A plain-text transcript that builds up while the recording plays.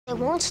It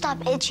won't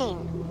stop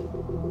itching.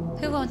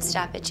 Who won't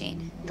stop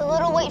itching? The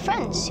little white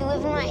friends who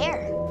live in my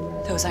hair.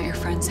 Those aren't your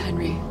friends,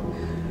 Henry.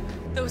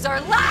 Those are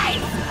lice!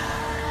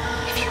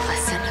 If you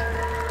listen,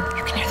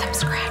 you can hear them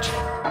scratching.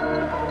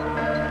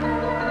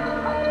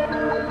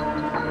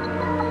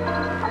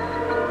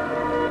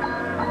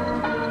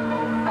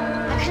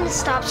 I couldn't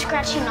stop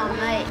scratching all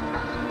night.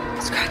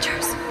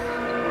 Scratchers.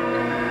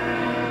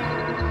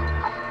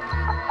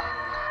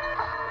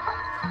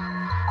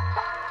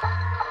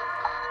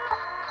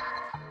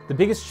 The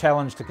biggest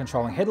challenge to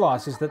controlling head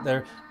lice is that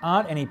there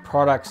aren't any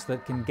products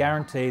that can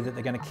guarantee that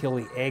they're going to kill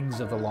the eggs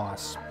of the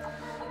lice.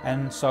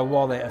 And so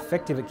while they're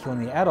effective at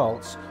killing the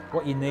adults,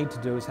 what you need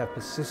to do is have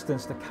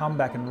persistence to come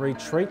back and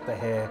retreat the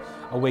hair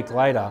a week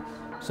later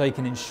so you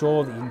can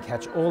ensure that you can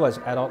catch all those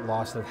adult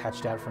lice that have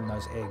hatched out from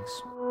those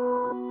eggs.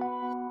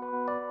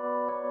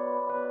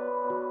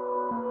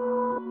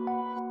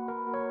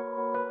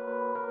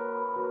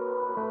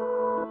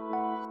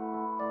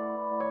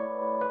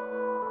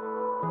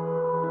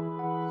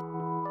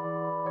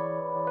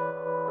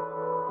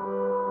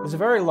 There's a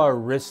very low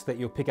risk that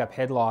you'll pick up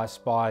head lice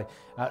by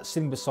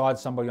sitting beside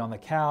somebody on the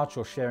couch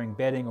or sharing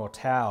bedding or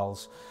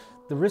towels.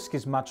 The risk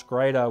is much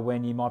greater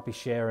when you might be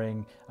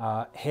sharing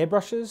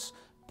hairbrushes,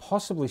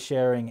 possibly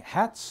sharing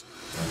hats.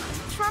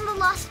 It's from the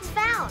lost and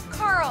found.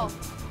 Carl,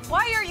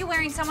 why are you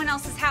wearing someone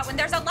else's hat when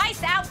there's a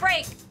lice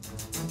outbreak?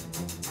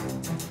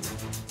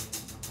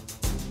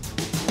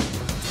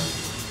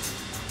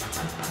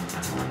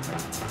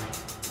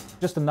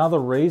 Just another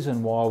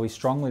reason why we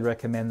strongly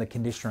recommend the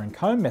conditioner and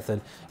comb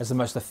method as the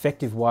most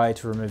effective way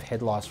to remove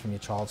head lice from your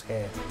child's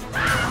hair.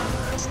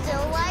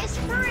 Still lice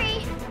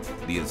free.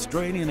 The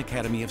Australian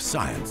Academy of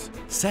Science.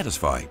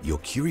 Satisfy your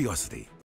curiosity.